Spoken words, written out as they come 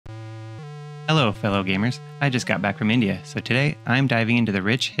Hello, fellow gamers. I just got back from India, so today I'm diving into the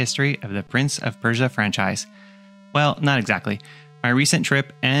rich history of the Prince of Persia franchise. Well, not exactly. My recent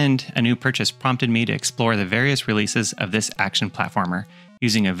trip and a new purchase prompted me to explore the various releases of this action platformer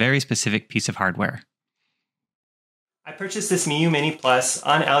using a very specific piece of hardware. I purchased this Miyoo Mini Plus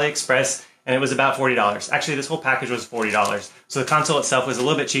on AliExpress, and it was about $40. Actually, this whole package was $40. So the console itself was a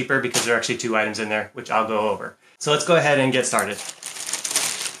little bit cheaper because there are actually two items in there, which I'll go over. So let's go ahead and get started.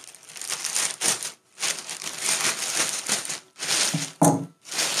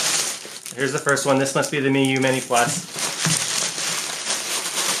 Here's the first one. This must be the Miyoo Mini Plus.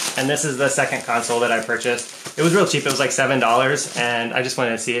 And this is the second console that I purchased. It was real cheap. It was like $7, and I just wanted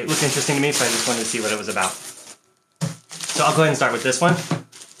to see it. It looked interesting to me, so I just wanted to see what it was about. So I'll go ahead and start with this one.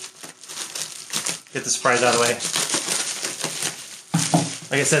 Get the surprise out of the way.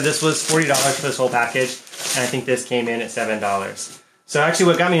 Like I said, this was $40 for this whole package, and I think this came in at $7. So actually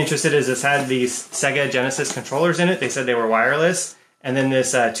what got me interested is this had these Sega Genesis controllers in it. They said they were wireless. And then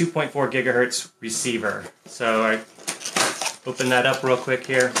this 2.4 gigahertz receiver. So I open that up real quick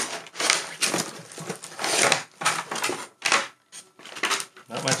here.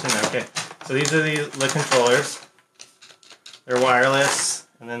 Not much in there. Okay. So these are the controllers. They're wireless.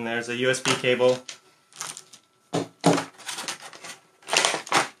 And then there's a USB cable.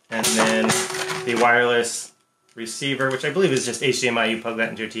 And then the wireless receiver, which I believe is just HDMI. You plug that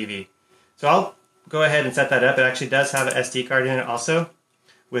into your TV. So I'll go ahead and set that up. It actually does have an SD card in it also,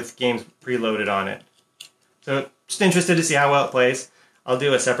 with games preloaded on it. So just interested to see how well it plays. I'll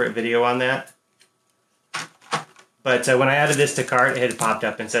do a separate video on that. But when I added this to cart, it had popped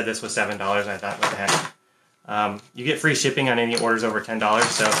up and said this was $7. I thought, what the heck. You get free shipping on any orders over $10,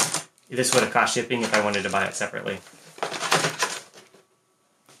 so this would have cost shipping if I wanted to buy it separately.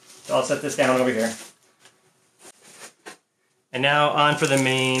 So I'll set this down over here. And now on for the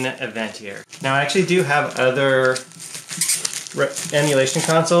main event here. Now I actually do have other emulation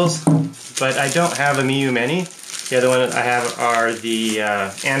consoles, but I don't have a Miyoo Mini. The other one that I have are the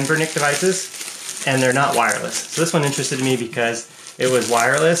Anbernic devices, and they're not wireless. So this one interested me because it was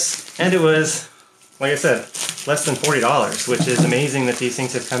wireless, and it was, like I said, less than $40, which is amazing that these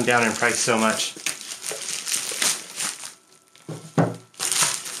things have come down in price so much.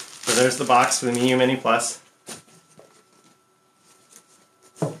 So there's the box for the Miyoo Mini Plus.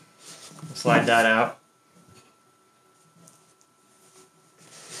 Slide that out.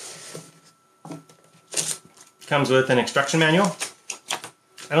 Comes with an instruction manual.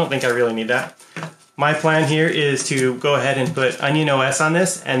 I don't think I really need that. My plan here is to go ahead and put OnionOS on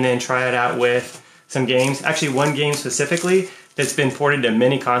this and then try it out with some games. Actually, one game specifically that's been ported to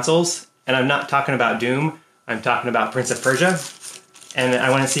many consoles. And I'm not talking about Doom. I'm talking about Prince of Persia. And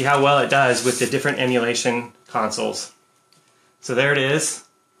I want to see how well it does with the different emulation consoles. So there it is.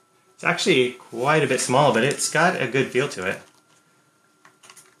 It's actually quite a bit small, but it's got a good feel to it.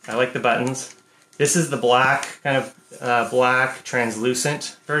 I like the buttons. This is the black, kind of black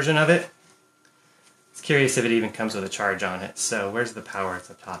translucent version of it. It's curious if it even comes with a charge on it. So where's the power?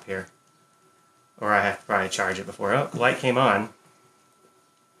 It's up top here. Or I have to probably charge it before. Oh, the light came on. It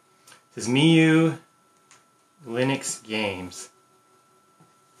says Miyoo Linux Games.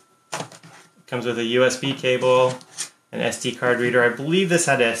 It comes with a USB cable, an SD card reader. I believe this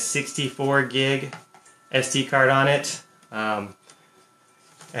had a 64 gig SD card on it. And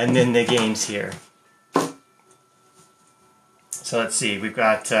then the games here. So let's see, we've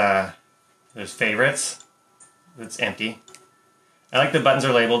got, there's favorites. It's empty. I like the buttons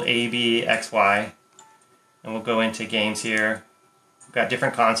are labeled A, B, X, Y. And we'll go into games here. We've got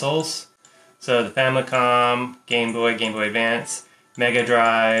different consoles. So the Famicom, Game Boy, Game Boy Advance, Mega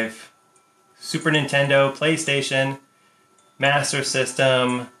Drive, Super Nintendo, PlayStation, Master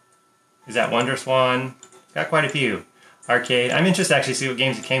System, is that WonderSwan? Got quite a few. Arcade. I'm interested to actually see what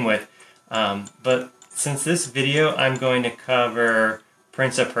games it came with. But since this video I'm going to cover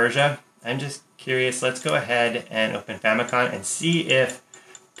Prince of Persia, I'm just curious. Let's go ahead and open Famicom and see if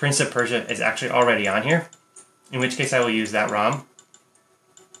Prince of Persia is actually already on here. In which case I will use that ROM.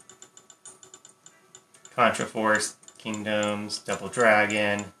 Contra Force, Kingdoms, Double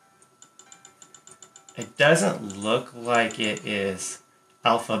Dragon. It doesn't look like it is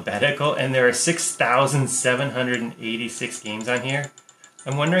alphabetical, and there are 6,786 games on here.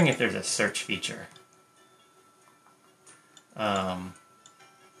 I'm wondering if there's a search feature.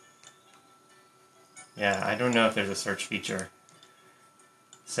 Yeah, I don't know if there's a search feature.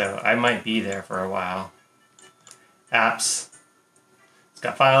 So I might be there for a while. Apps. It's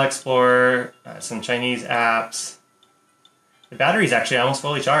got File Explorer, some Chinese apps. The battery's actually almost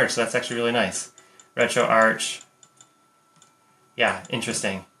fully charged, so that's actually really nice. RetroArch. Yeah,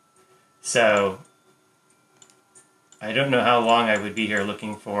 interesting. So I don't know how long I would be here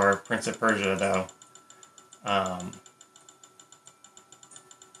looking for Prince of Persia, though.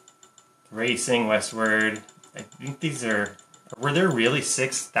 Racing Westward. I think these are... Were there really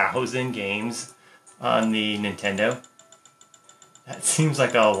 6,000 games on the Nintendo? That seems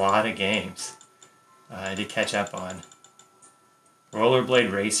like a lot of games to catch up on.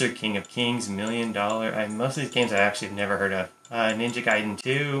 Rollerblade Racer, King of Kings, $1 Million. Most of these games I actually have never heard of. Ninja Gaiden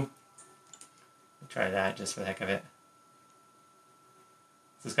 2. I'll try that just for the heck of it.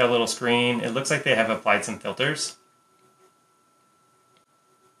 So it's got a little screen. It looks like they have applied some filters.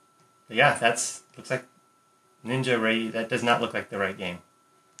 But yeah, looks like Ninja Ray. That does not look like the right game.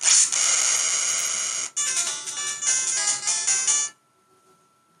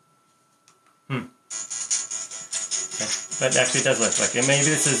 But actually it does look like it. Maybe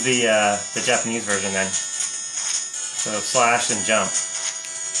this is the Japanese version then. So slash and jump.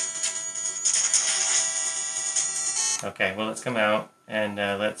 Okay, well let's come out and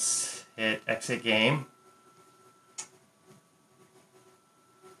let's hit exit game.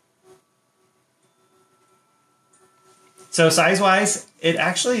 So size-wise, it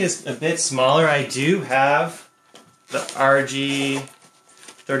actually is a bit smaller. I do have the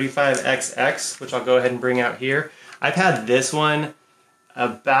RG35XX, which I'll go ahead and bring out here. I've had this one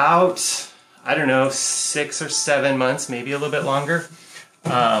about, I don't know, 6 or 7 months, maybe a little bit longer.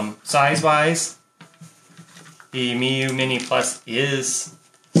 Size-wise, the Miyoo Mini Plus is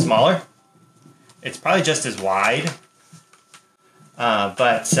smaller. It's probably just as wide,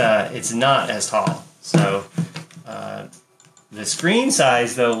 but it's not as tall. So the screen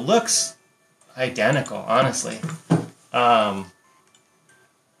size, though, looks identical, honestly.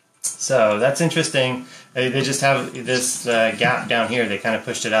 So that's interesting. They just have this gap down here. They kind of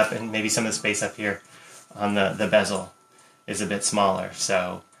pushed it up, and maybe some of the space up here on the bezel is a bit smaller.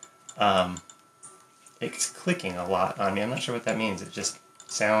 So it's clicking a lot on me. I'm not sure what that means. It just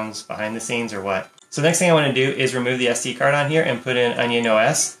sounds behind the scenes or what. So the next thing I want to do is remove the SD card on here and put in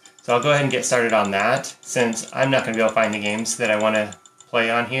OnionOS. So I'll go ahead and get started on that, since I'm not going to be able to find the games that I want to play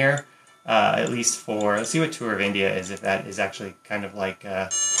on here. At least for, let's see what Tour of India is, if that is actually kind of like...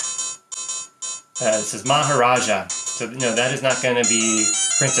 it says Maharaja, so no, that is not going to be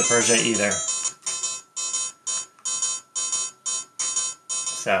Prince of Persia either.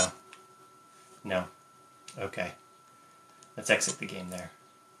 So, no. Okay. Let's exit the game there.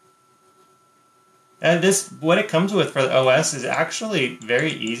 What it comes with for the OS is actually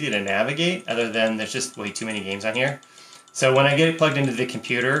very easy to navigate, other than there's just way too many games on here. So when I get it plugged into the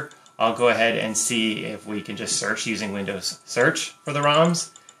computer, I'll go ahead and see if we can just search using Windows Search for the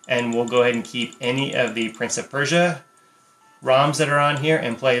ROMs. And we'll go ahead and keep any of the Prince of Persia ROMs that are on here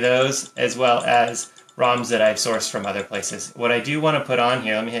and play those, as well as ROMs that I've sourced from other places. What I do want to put on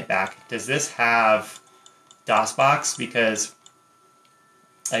here, let me hit back. Does this have DosBox? Because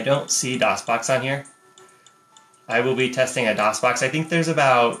I don't see DosBox on here. I will be testing a DosBox. I think there's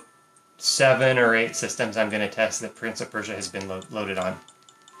about 7 or 8 systems I'm going to test that Prince of Persia has been loaded on.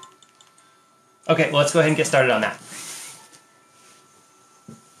 Okay, well, let's go ahead and get started on that.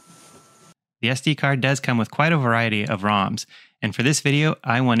 The SD card does come with quite a variety of ROMs, and for this video,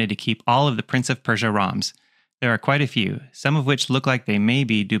 I wanted to keep all of the Prince of Persia ROMs. There are quite a few, some of which look like they may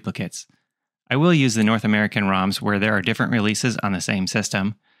be duplicates. I will use the North American ROMs where there are different releases on the same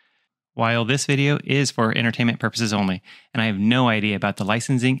system. While this video is for entertainment purposes only, and I have no idea about the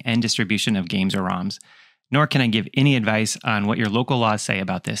licensing and distribution of games or ROMs, nor can I give any advice on what your local laws say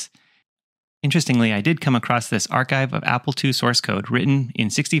about this. Interestingly, I did come across this archive of Apple II source code written in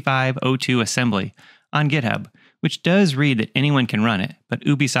 6502 assembly on GitHub, which does read that anyone can run it, but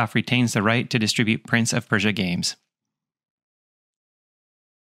Ubisoft retains the right to distribute Prince of Persia games.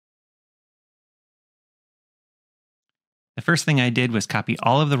 The first thing I did was copy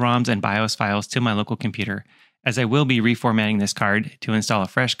all of the ROMs and BIOS files to my local computer, as I will be reformatting this card to install a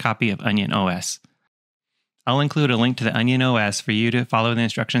fresh copy of OnionOS. I'll include a link to the OnionOS for you to follow the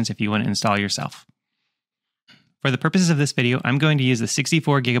instructions if you want to install yourself. For the purposes of this video, I'm going to use the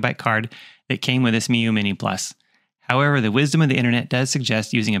 64GB card that came with this Miyoo Mini Plus. However, the wisdom of the internet does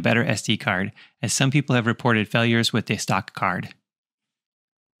suggest using a better SD card, as some people have reported failures with the stock card.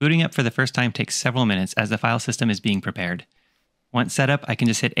 Booting up for the first time takes several minutes as the file system is being prepared. Once set up, I can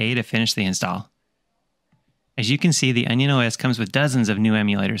just hit A to finish the install. As you can see, the OnionOS comes with dozens of new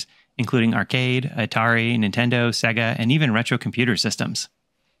emulators, including arcade, Atari, Nintendo, Sega, and even retro computer systems.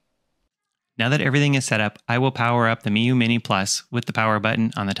 Now that everything is set up, I will power up the Miyoo Mini Plus with the power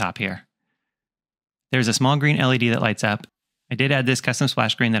button on the top here. There's a small green LED that lights up. I did add this custom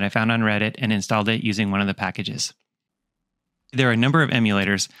splash screen that I found on Reddit and installed it using one of the packages. There are a number of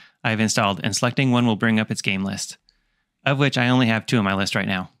emulators I've installed, and selecting one will bring up its game list, of which I only have 2 on my list right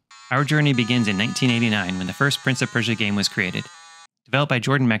now. Our journey begins in 1989 when the first Prince of Persia game was created. Developed by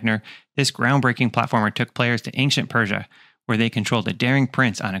Jordan Mechner, this groundbreaking platformer took players to ancient Persia, where they controlled a daring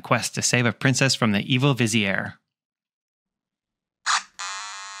prince on a quest to save a princess from the evil vizier.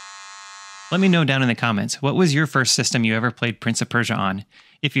 Let me know down in the comments, what was your first system you ever played Prince of Persia on,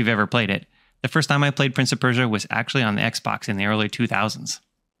 if you've ever played it? The first time I played Prince of Persia was actually on the Xbox in the early 2000s.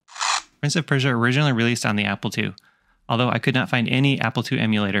 Prince of Persia originally released on the Apple II, although I could not find any Apple II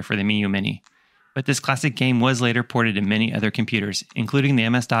emulator for the Miyoo Mini. But this classic game was later ported to many other computers, including the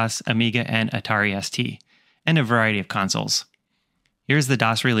MS-DOS, Amiga, and Atari ST, and a variety of consoles. Here's the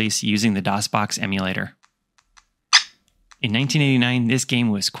DOS release using the DosBox emulator. In 1989, this game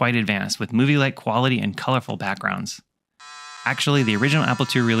was quite advanced, with movie-like quality and colorful backgrounds. Actually, the original Apple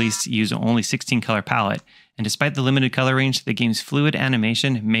II release used only 16-color palette, and despite the limited color range, the game's fluid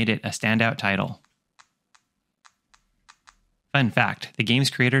animation made it a standout title. Fun fact, the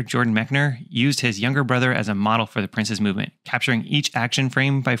game's creator, Jordan Mechner, used his younger brother as a model for the Prince's movement, capturing each action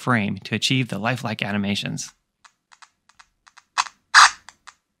frame by frame to achieve the lifelike animations.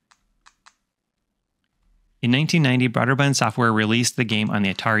 In 1990, Broderbund Software released the game on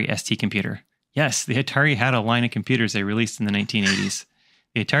the Atari ST computer. Yes, the Atari had a line of computers they released in the 1980s.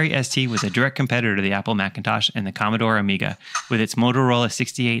 The Atari ST was a direct competitor to the Apple Macintosh and the Commodore Amiga, with its Motorola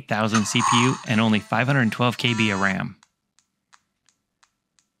 68000 CPU and only 512 KB of RAM.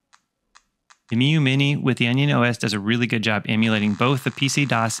 The Miyoo Mini with the OnionOS does a really good job emulating both the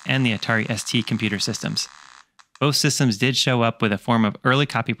PC-DOS and the Atari ST computer systems. Both systems did show up with a form of early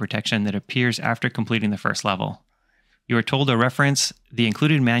copy protection that appears after completing the first level. You are told to reference the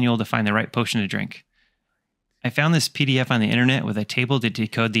included manual to find the right potion to drink. I found this PDF on the internet with a table to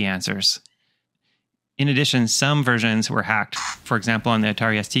decode the answers. In addition, some versions were hacked, for example on the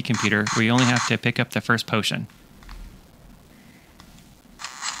Atari ST computer, where you only have to pick up the first potion.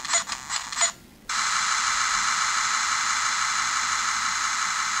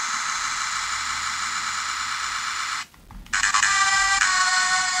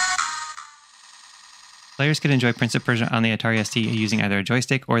 Players could enjoy Prince of Persia on the Atari ST using either a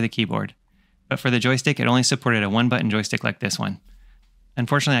joystick or the keyboard. But for the joystick, it only supported a one-button joystick like this one.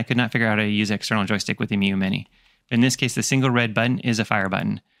 Unfortunately, I could not figure out how to use an external joystick with the Miyoo Mini. But in this case, the single red button is a fire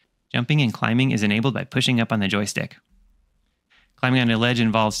button. Jumping and climbing is enabled by pushing up on the joystick. Climbing on a ledge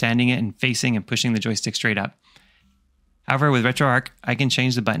involves standing it and facing and pushing the joystick straight up. However, with RetroArch, I can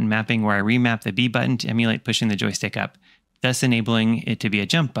change the button mapping where I remap the B button to emulate pushing the joystick up, thus enabling it to be a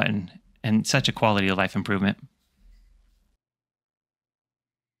jump button, and such a quality of life improvement.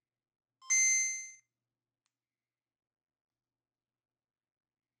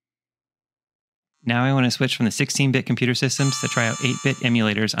 Now I want to switch from the 16-bit computer systems to try out 8-bit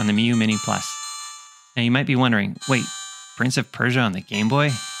emulators on the Miyoo Mini Plus. Now you might be wondering, wait, Prince of Persia on the Game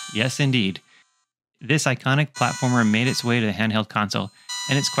Boy? Yes, indeed. This iconic platformer made its way to the handheld console,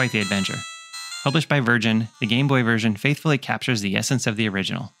 and it's quite the adventure. Published by Virgin, the Game Boy version faithfully captures the essence of the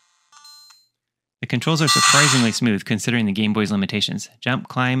original. The controls are surprisingly smooth considering the Game Boy's limitations. Jump,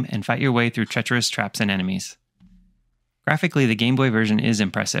 climb, and fight your way through treacherous traps and enemies. Graphically, the Game Boy version is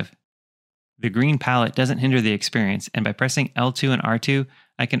impressive. The green palette doesn't hinder the experience, and by pressing L2 and R2,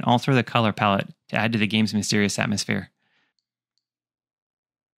 I can alter the color palette to add to the game's mysterious atmosphere.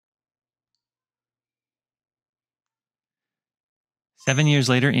 Seven years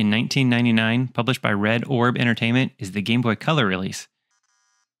later, in 1999, published by Red Orb Entertainment, is the GameBoy Color release.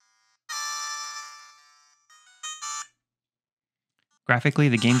 Graphically,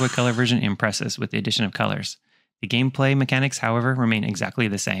 the Game Boy Color version impresses with the addition of colors. The gameplay mechanics, however, remain exactly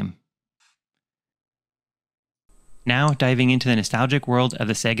the same. Now, diving into the nostalgic world of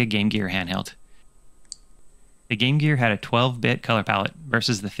the Sega Game Gear handheld. The Game Gear had a 12-bit color palette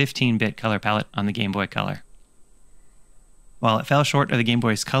versus the 15-bit color palette on the Game Boy Color. While it fell short of the Game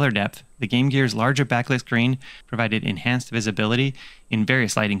Boy's color depth, the Game Gear's larger backlit screen provided enhanced visibility in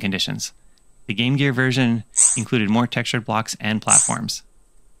various lighting conditions. The Game Gear version included more textured blocks and platforms.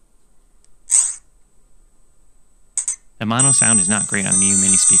 The mono sound is not great on the Miyoo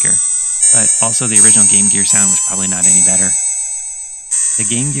Mini speaker, but also the original Game Gear sound was probably not any better. The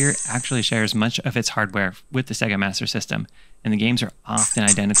Game Gear actually shares much of its hardware with the Sega Master System, and the games are often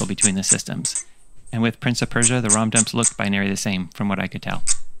identical between the systems. And with Prince of Persia, the ROM dumps looked binary the same, from what I could tell.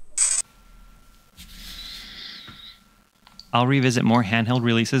 I'll revisit more handheld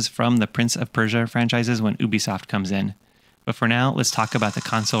releases from the Prince of Persia franchises when Ubisoft comes in. But for now, let's talk about the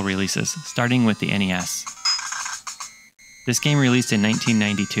console releases, starting with the NES. This game released in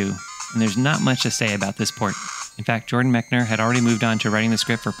 1992, and there's not much to say about this port. In fact, Jordan Mechner had already moved on to writing the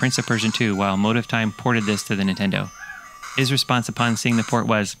script for Prince of Persia 2 while Motive Time ported this to the Nintendo. His response upon seeing the port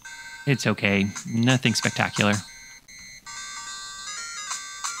was, "It's okay, nothing spectacular."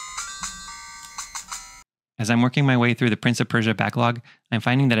 As I'm working my way through the Prince of Persia backlog, I'm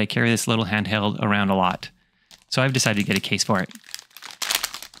finding that I carry this little handheld around a lot. So I've decided to get a case for it.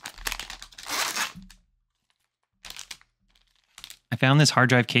 I found this hard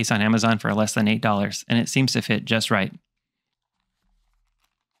drive case on Amazon for less than $8, and it seems to fit just right.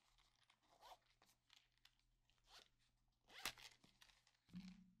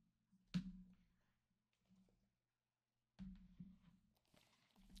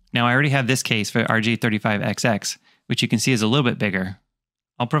 Now I already have this case for RG35XX, which you can see is a little bit bigger.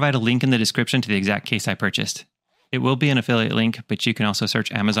 I'll provide a link in the description to the exact case I purchased. It will be an affiliate link, but you can also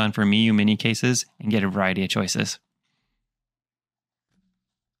search Amazon for Miyoo Mini cases and get a variety of choices.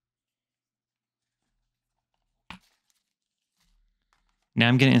 Now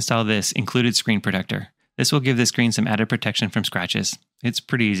I'm going to install this included screen protector. This will give the screen some added protection from scratches. It's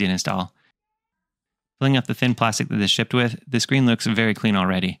pretty easy to install. Filling up the thin plastic that this shipped with, the screen looks very clean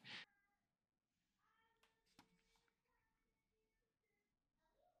already.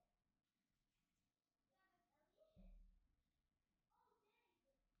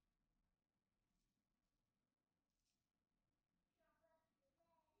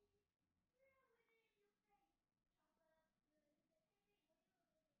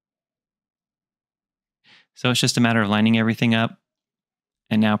 So it's just a matter of lining everything up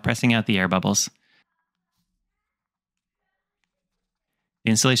and now pressing out the air bubbles.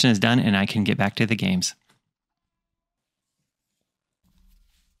 The installation is done and I can get back to the games.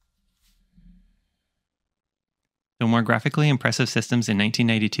 The more graphically impressive systems in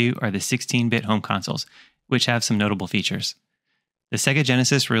 1992 are the 16-bit home consoles, which have some notable features. The Sega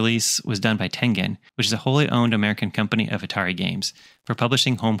Genesis release was done by Tengen, which is a wholly owned American company of Atari games, for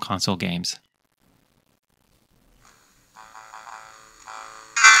publishing home console games.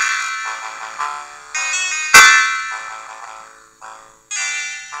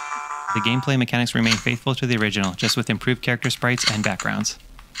 The gameplay mechanics remain faithful to the original, just with improved character sprites and backgrounds.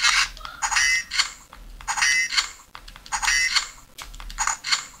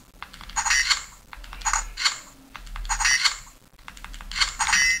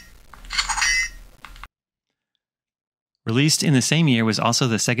 Released in the same year was also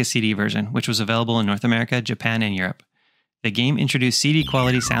the Sega CD version, which was available in North America, Japan, and Europe. The game introduced CD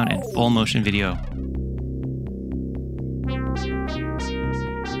quality sound and full motion video.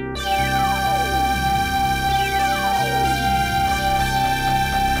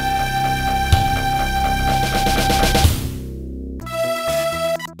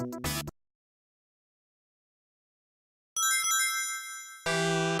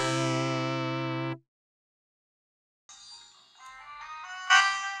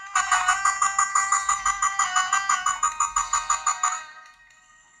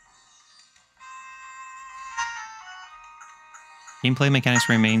 Gameplay mechanics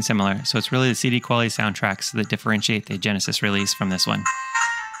remain similar, so it's really the CD quality soundtracks that differentiate the Genesis release from this one.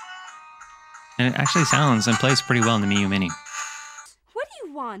 And it actually sounds and plays pretty well in the Miyoo Mini. What do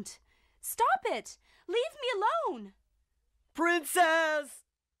you want? Stop it! Leave me alone! Princess!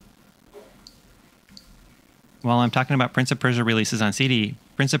 While I'm talking about Prince of Persia releases on CD,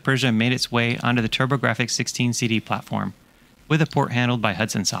 Prince of Persia made its way onto the TurboGrafx 16 CD platform, with a port handled by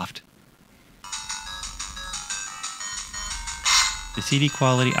Hudson Soft. The CD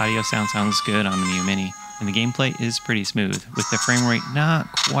quality audio sounds good on the Miyoo Mini, and the gameplay is pretty smooth, with the frame rate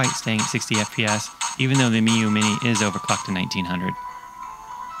not quite staying at 60 FPS, even though the Miyoo Mini is overclocked to 1900.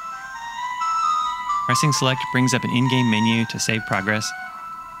 Pressing select brings up an in-game menu to save progress,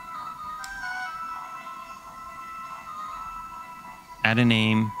 add a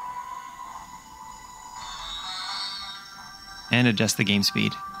name, and adjust the game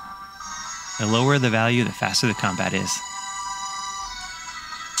speed. The lower the value, the faster the combat is.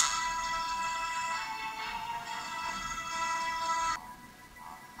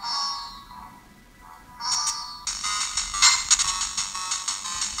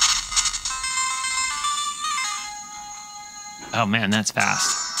 Oh man, that's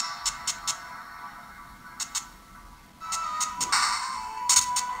fast.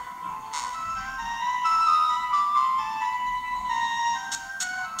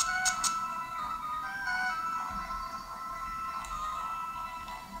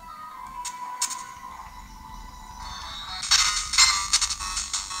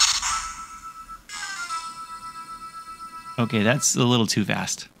 Okay, that's a little too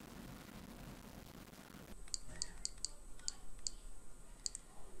fast.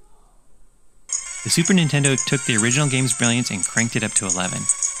 The Super Nintendo took the original game's brilliance and cranked it up to 11.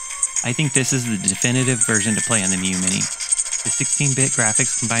 I think this is the definitive version to play on the Miyoo Mini. The 16-bit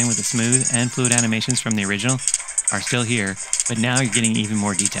graphics combined with the smooth and fluid animations from the original are still here, but now you're getting even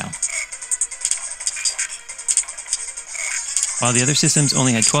more detail. While the other systems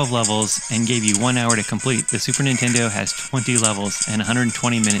only had 12 levels and gave you 1 hour to complete, the Super Nintendo has 20 levels and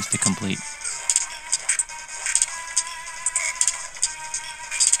 120 minutes to complete.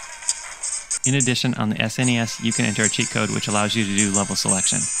 In addition, on the SNES, you can enter a cheat code which allows you to do level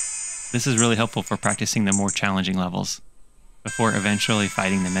selection. This is really helpful for practicing the more challenging levels, before eventually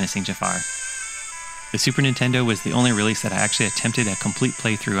fighting the menacing Jafar. The Super Nintendo was the only release that I actually attempted a complete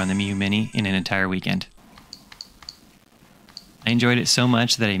playthrough on the Miyoo Mini in an entire weekend. I enjoyed it so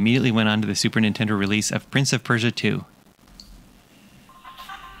much that I immediately went on to the Super Nintendo release of Prince of Persia 2.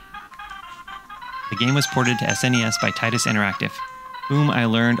 The game was ported to SNES by Titus Interactive, whom I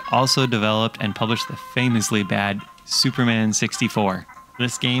learned also developed and published the famously bad Superman 64.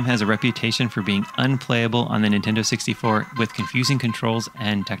 This game has a reputation for being unplayable on the Nintendo 64 with confusing controls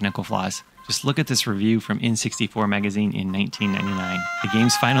and technical flaws. Just look at this review from N64 magazine in 1999. The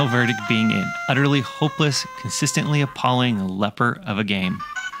game's final verdict being an utterly hopeless, consistently appalling leper of a game.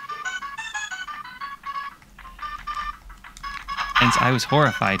 Hence, I was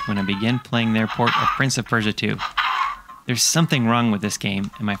horrified when I began playing their port of Prince of Persia 2. There's something wrong with this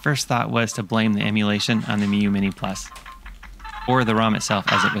game, and my first thought was to blame the emulation on the Miyoo Mini Plus, or the ROM itself,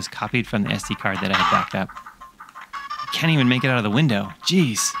 as it was copied from the SD card that I had backed up. I can't even make it out of the window.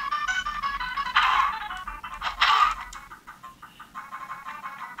 Jeez.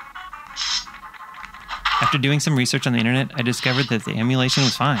 After doing some research on the internet, I discovered that the emulation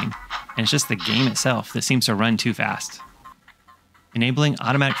was fine, and it's just the game itself that seems to run too fast. Enabling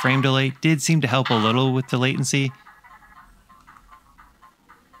automatic frame delay did seem to help a little with the latency.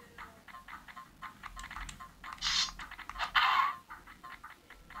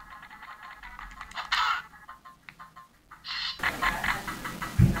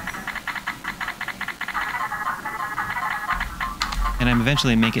 And I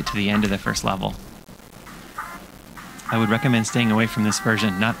eventually make it to the end of the first level. I would recommend staying away from this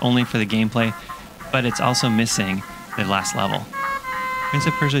version, not only for the gameplay, but it's also missing the last level. Prince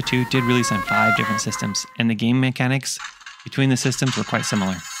of Persia 2 did release on 5 different systems, and the game mechanics between the systems were quite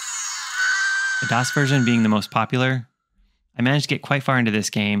similar. The DOS version being the most popular, I managed to get quite far into this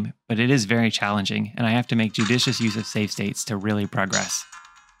game, but it is very challenging, and I have to make judicious use of save states to really progress.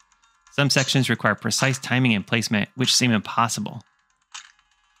 Some sections require precise timing and placement, which seem impossible.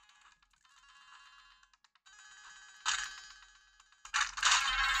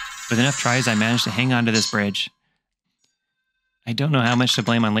 With enough tries, I managed to hang on to this bridge. I don't know how much to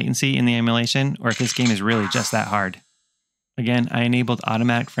blame on latency in the emulation, or if this game is really just that hard. Again, I enabled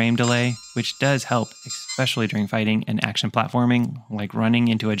automatic frame delay, which does help, especially during fighting and action platforming, like running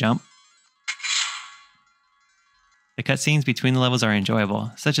into a jump. The cutscenes between the levels are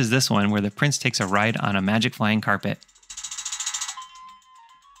enjoyable, such as this one where the prince takes a ride on a magic flying carpet.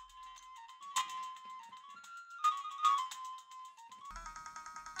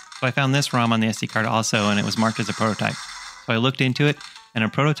 So I found this ROM on the SD card also, and it was marked as a prototype. So I looked into it, and a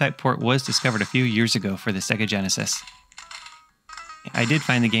prototype port was discovered a few years ago for the Sega Genesis. I did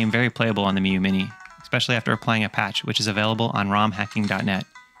find the game very playable on the Miyoo Mini, especially after applying a patch, which is available on romhacking.net.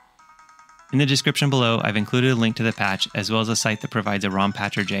 In the description below, I've included a link to the patch, as well as a site that provides a ROM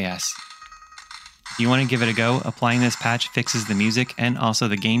patcher.js. If you want to give it a go, applying this patch fixes the music and also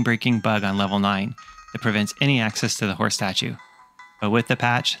the game-breaking bug on level 9 that prevents any access to the horse statue. But with the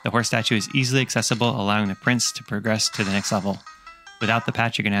patch, the horse statue is easily accessible, allowing the prince to progress to the next level. Without the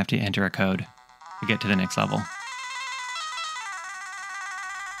patch, you're going to have to enter a code to get to the next level.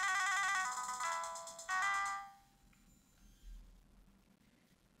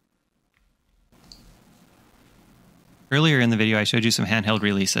 Earlier in the video, I showed you some handheld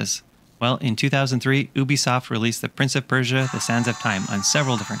releases. Well, in 2003, Ubisoft released the Prince of Persia: The Sands of Time on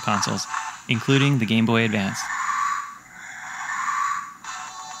several different consoles, including the Game Boy Advance.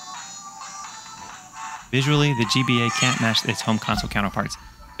 Visually, the GBA can't match its home console counterparts,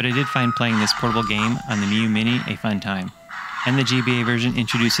 but I did find playing this portable game on the Miyoo Mini a fun time, and the GBA version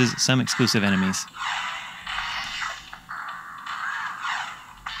introduces some exclusive enemies.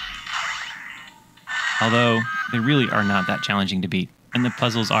 Although, they really are not that challenging to beat, and the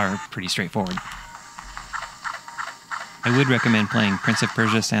puzzles are pretty straightforward. I would recommend playing Prince of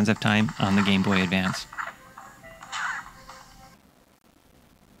Persia: Sands of Time on the Game Boy Advance.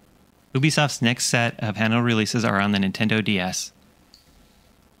 Ubisoft's next set of handheld releases are on the Nintendo DS.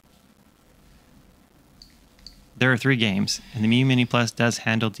 There are 3 games, and the Miyoo Mini Plus does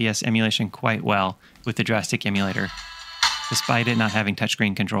handle DS emulation quite well with the joystick emulator, despite it not having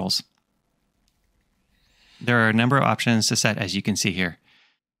touchscreen controls. There are a number of options to set, as you can see here.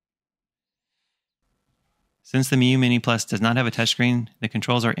 Since the Miyoo Mini Plus does not have a touchscreen, the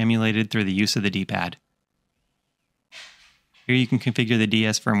controls are emulated through the use of the D-pad. Here you can configure the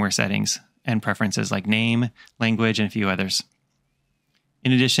DS firmware settings and preferences like name, language, and a few others.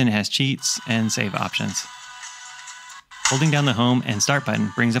 In addition, it has cheats and save options. Holding down the Home and Start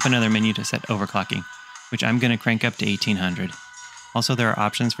button brings up another menu to set overclocking, which I'm going to crank up to 1800. Also, there are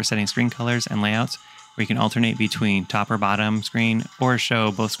options for setting screen colors and layouts where you can alternate between top or bottom screen or show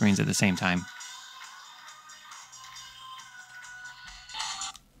both screens at the same time.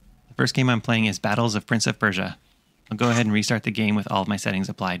 The first game I'm playing is Battles of Prince of Persia. I'll go ahead and restart the game with all of my settings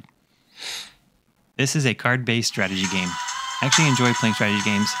applied. This is a card-based strategy game. I actually enjoy playing strategy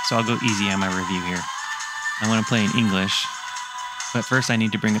games, so I'll go easy on my review here. I want to play in English, but first I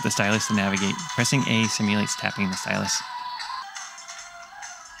need to bring up the stylus to navigate. Pressing A simulates tapping the stylus.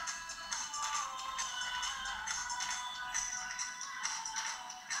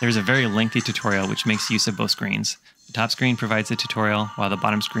 There's a very lengthy tutorial which makes use of both screens. The top screen provides the tutorial, while the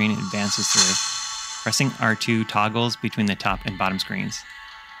bottom screen advances through. Pressing R2 toggles between the top and bottom screens.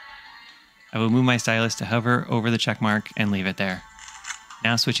 I will move my stylus to hover over the check mark and leave it there.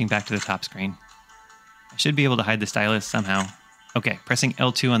 Now switching back to the top screen. I should be able to hide the stylus somehow. Okay, pressing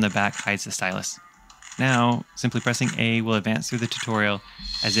L2 on the back hides the stylus. Now, simply pressing A will advance through the tutorial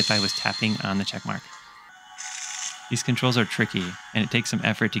as if I was tapping on the check mark. These controls are tricky, and it takes some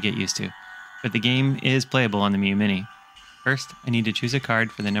effort to get used to, but the game is playable on the Miyoo Mini. First, I need to choose a card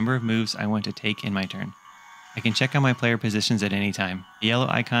for the number of moves I want to take in my turn. I can check on my player positions at any time. The yellow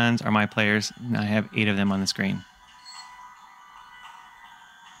icons are my players, and I have 8 of them on the screen.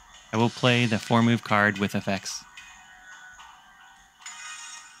 I will play the 4-move card with effects.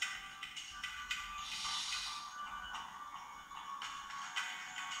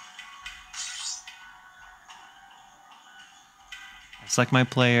 I select my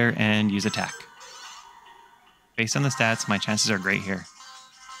player and use attack. Based on the stats, my chances are great here.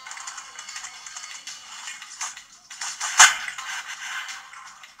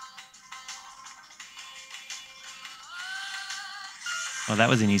 Well, that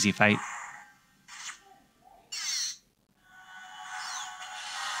was an easy fight.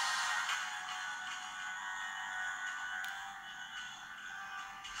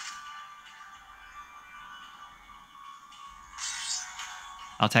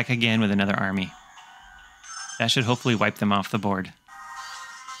 I'll attack again with another army. That should hopefully wipe them off the board.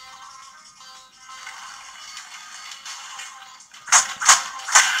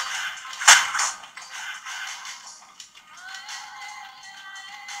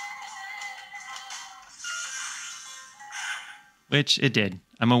 Which it did.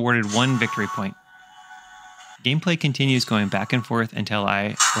 I'm awarded 1 victory point. Gameplay continues going back and forth until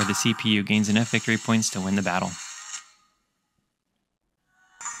I or the CPU gains enough victory points to win the battle.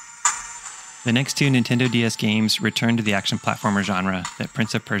 The next 2 Nintendo DS games return to the action platformer genre that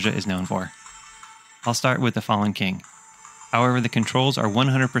Prince of Persia is known for. I'll start with The Fallen King. However, the controls are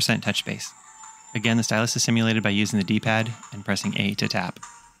 100% touch-based. Again, the stylus is simulated by using the D-pad and pressing A to tap.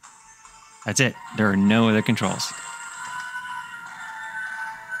 That's it. There are no other controls.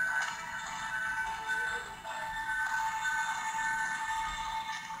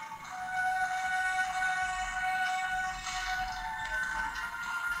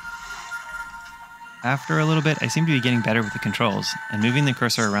 After a little bit, I seem to be getting better with the controls and moving the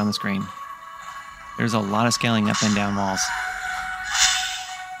cursor around the screen. There's a lot of scaling up and down walls.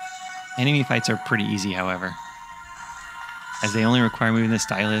 Enemy fights are pretty easy, however, as they only require moving the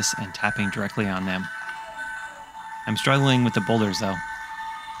stylus and tapping directly on them. I'm struggling with the boulders though.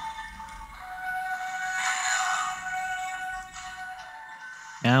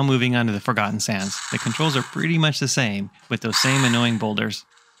 Now moving on to the Forgotten Sands. The controls are pretty much the same, with those same annoying boulders.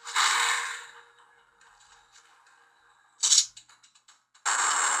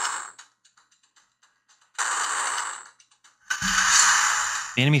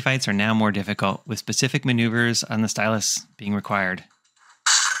 The enemy fights are now more difficult, with specific maneuvers on the stylus being required.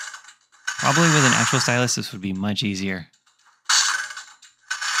 Probably with an actual stylus, this would be much easier.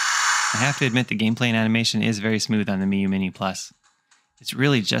 I have to admit the gameplay and animation is very smooth on the Miyoo Mini Plus. It's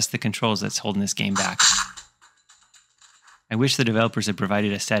really just the controls that's holding this game back. I wish the developers had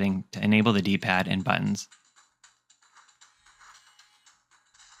provided a setting to enable the D-pad and buttons.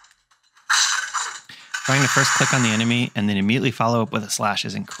 Trying to first click on the enemy and then immediately follow up with a slash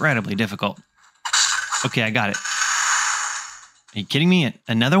is incredibly difficult. Okay, I got it. Are you kidding me?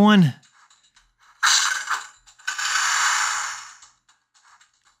 Another one?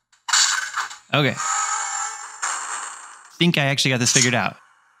 Okay. Think I actually got this figured out.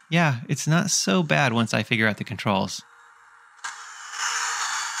 Yeah, it's not so bad once I figure out the controls.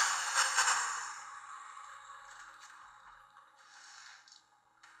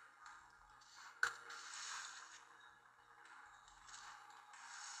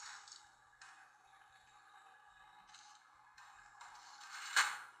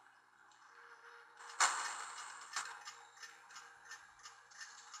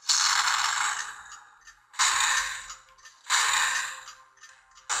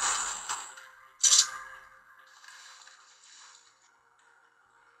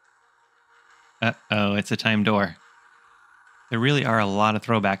 Uh-oh, it's a time door. There really are a lot of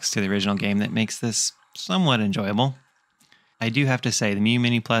throwbacks to the original game that makes this somewhat enjoyable. I do have to say, the Miyoo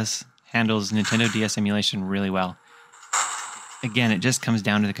Mini Plus handles Nintendo DS emulation really well. Again, it just comes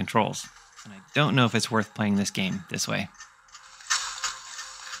down to the controls, and I don't know if it's worth playing this game this way.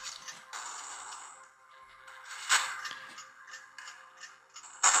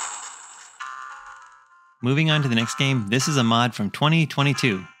 Moving on to the next game, this is a mod from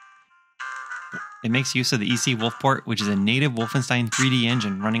 2022. It makes use of the EC Wolf port, which is a native Wolfenstein 3D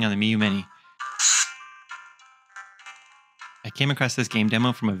engine running on the Miyoo Mini. I came across this game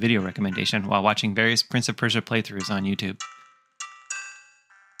demo from a video recommendation while watching various Prince of Persia playthroughs on YouTube.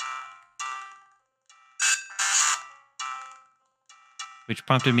 Which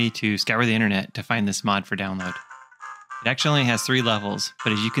prompted me to scour the internet to find this mod for download. It actually only has 3 levels,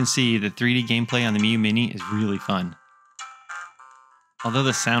 but as you can see, the 3D gameplay on the Miyoo Mini is really fun. Although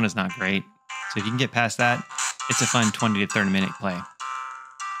the sound is not great, so if you can get past that, it's a fun 20 to 30 minute play.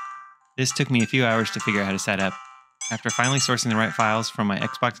 This took me a few hours to figure out how to set up. After finally sourcing the right files from my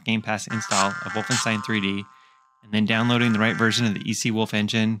Xbox Game Pass install of Wolfenstein 3D, and then downloading the right version of the EC Wolf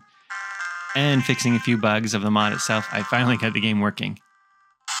engine, and fixing a few bugs of the mod itself, I finally got the game working.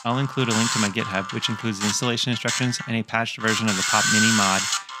 I'll include a link to my GitHub, which includes the installation instructions and a patched version of the Pop Mini mod,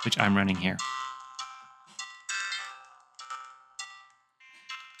 which I'm running here.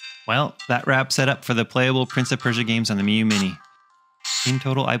 Well, that wraps it up for the playable Prince of Persia games on the Miyoo Mini. In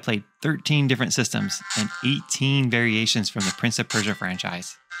total, I played 13 different systems and 18 variations from the Prince of Persia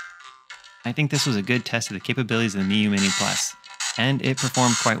franchise. I think this was a good test of the capabilities of the Miyoo Mini Plus, and it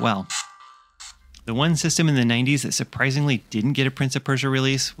performed quite well. The one system in the 90s that surprisingly didn't get a Prince of Persia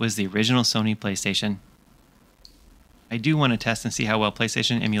release was the original Sony PlayStation. I do want to test and see how well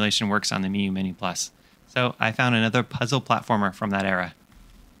PlayStation emulation works on the Miyoo Mini Plus, so I found another puzzle platformer from that era.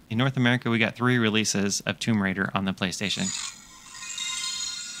 In North America, we got 3 releases of Tomb Raider on the PlayStation.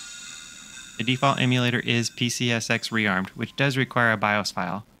 The default emulator is PCSX Rearmed, which does require a BIOS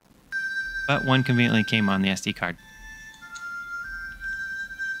file, but one conveniently came on the SD card.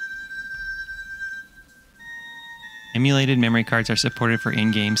 Emulated memory cards are supported for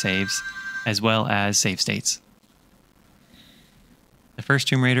in-game saves, as well as save states. The first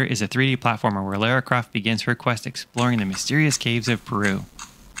Tomb Raider is a 3D platformer where Lara Croft begins her quest exploring the mysterious caves of Peru.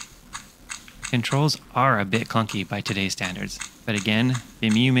 Controls are a bit clunky by today's standards, but again, the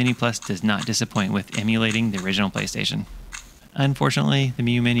Miyoo Mini Plus does not disappoint with emulating the original PlayStation. Unfortunately, the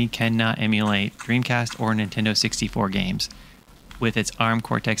Miyoo Mini cannot emulate Dreamcast or Nintendo 64 games with its ARM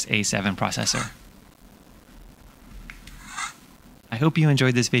Cortex-A7 processor. I hope you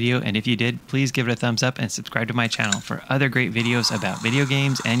enjoyed this video, and if you did, please give it a thumbs up and subscribe to my channel for other great videos about video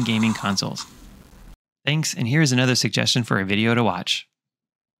games and gaming consoles. Thanks, and here's another suggestion for a video to watch.